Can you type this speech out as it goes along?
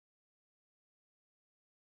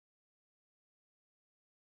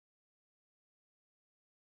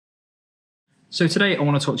So today I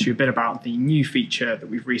want to talk to you a bit about the new feature that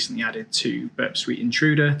we've recently added to Burp Suite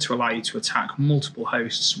Intruder to allow you to attack multiple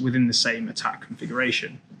hosts within the same attack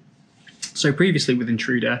configuration. So previously with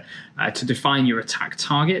Intruder, to define your attack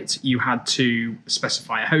target, you had to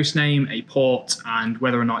specify a host name, a port, and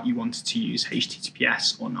whether or not you wanted to use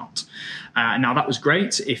HTTPS or not. Now that was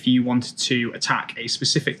great if you wanted to attack a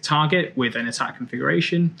specific target with an attack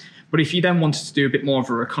configuration, but if you then wanted to do a bit more of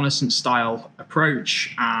a reconnaissance style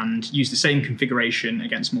approach and use the same configuration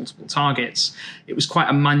against multiple targets, it was quite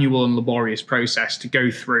a manual and laborious process to go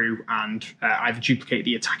through and either duplicate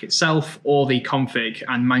the attack itself or the config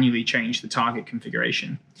and manually change the target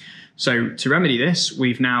configuration. So to remedy this,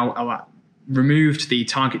 we've now removed the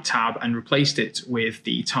target tab and replaced it with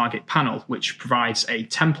the target panel, which provides a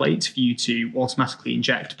template for you to automatically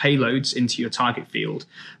inject payloads into your target field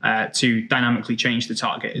to dynamically change the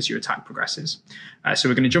target as your attack progresses. So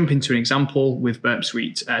we're going to jump into an example with Burp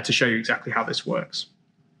Suite to show you exactly how this works.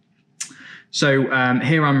 So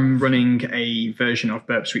here I'm running a version of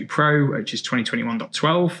Burp Suite Pro, which is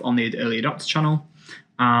 2021.12 on the early adopter channel.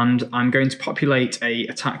 And I'm going to populate a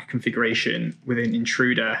attack configuration within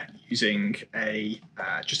Intruder using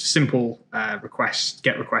just a simple GET request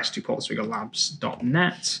to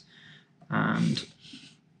portswigglelabs.net. And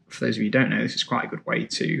for those of you who don't know, this is quite a good way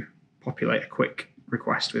to populate a quick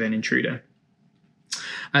request within Intruder.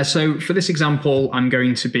 So for this example, I'm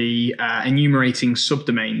going to be enumerating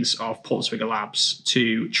subdomains of Portswiggle Labs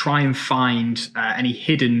to try and find any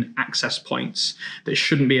hidden access points that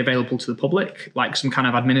shouldn't be available to the public, like some kind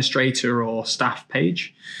of administrator or staff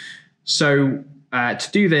page. So to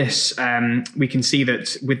do this, we can see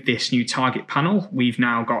that with this new target panel, we've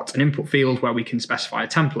now got an input field where we can specify a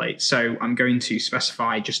template. So I'm going to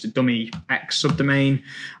specify just a dummy X subdomain,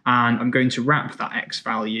 and I'm going to wrap that X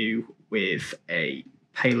value with a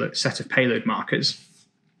set of payload markers.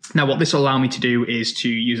 Now what this will allow me to do is to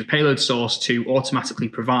use a payload source to automatically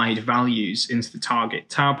provide values into the target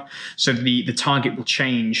tab, so the target will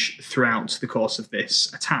change throughout the course of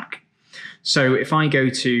this attack. So if I go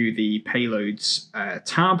to the payloads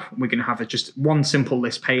tab, we're going to have just one simple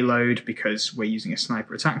list payload because we're using a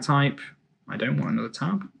sniper attack type. I don't want another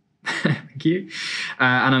tab. Thank you.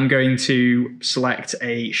 And I'm going to select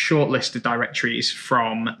a short list of directories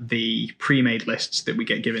from the pre-made lists that we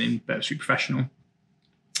get given in Burp Suite Professional.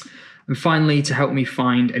 And finally, to help me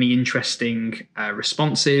find any interesting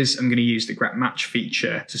responses, I'm going to use the grep match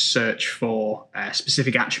feature to search for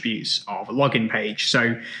specific attributes of a login page.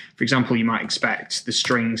 So, for example, you might expect the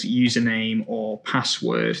strings username or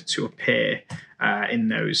password to appear in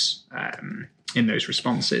those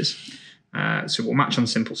responses. So we'll match on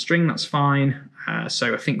simple string, that's fine.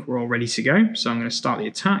 So I think we're all ready to go. So I'm going to start the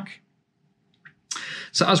attack.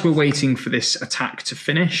 So as we're waiting for this attack to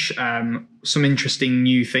finish, some interesting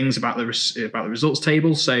new things about the results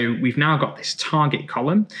table. So we've now got this target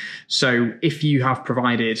column. So if you have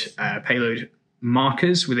provided payload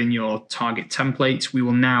markers within your target template, we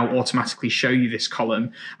will now automatically show you this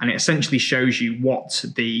column, and it essentially shows you what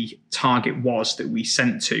the target was that we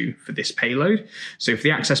sent to for this payload. So for the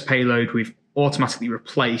access payload, we've automatically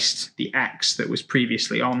replaced the X that was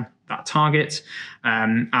previously on that target,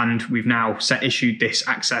 and we've now issued this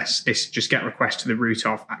just GET request to the root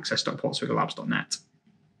of access.portswigglelabs.net.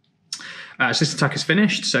 So this attack is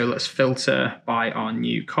finished, so let's filter by our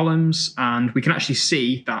new columns, and we can actually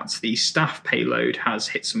see that the staff payload has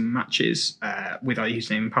hit some matches with our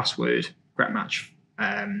username and password grep match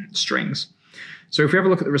strings. So if we have a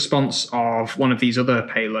look at the response of one of these other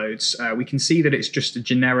payloads, we can see that it's just a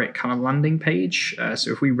generic kind of landing page.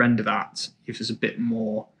 So if we render that, it gives us a bit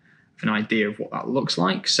more of an idea of what that looks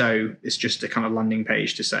like. So it's just a kind of landing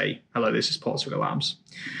page to say, hello, this is Portswiggle Labs.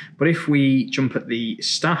 But if we jump at the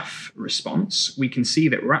staff response, we can see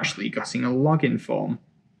that we're actually getting a login form.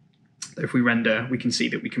 If we render, we can see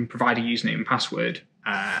that we can provide a username and password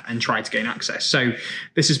and try to gain access. So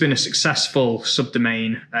this has been a successful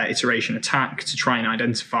subdomain iteration attack to try and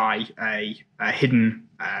identify a hidden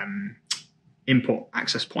input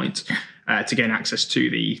access point to gain access to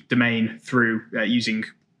the domain through using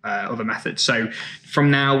other methods. So from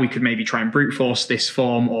now, we could maybe try and brute force this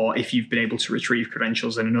form, or if you've been able to retrieve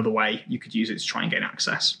credentials in another way, you could use it to try and gain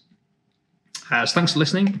access. So thanks for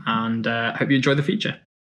listening, and hope you enjoyed the feature.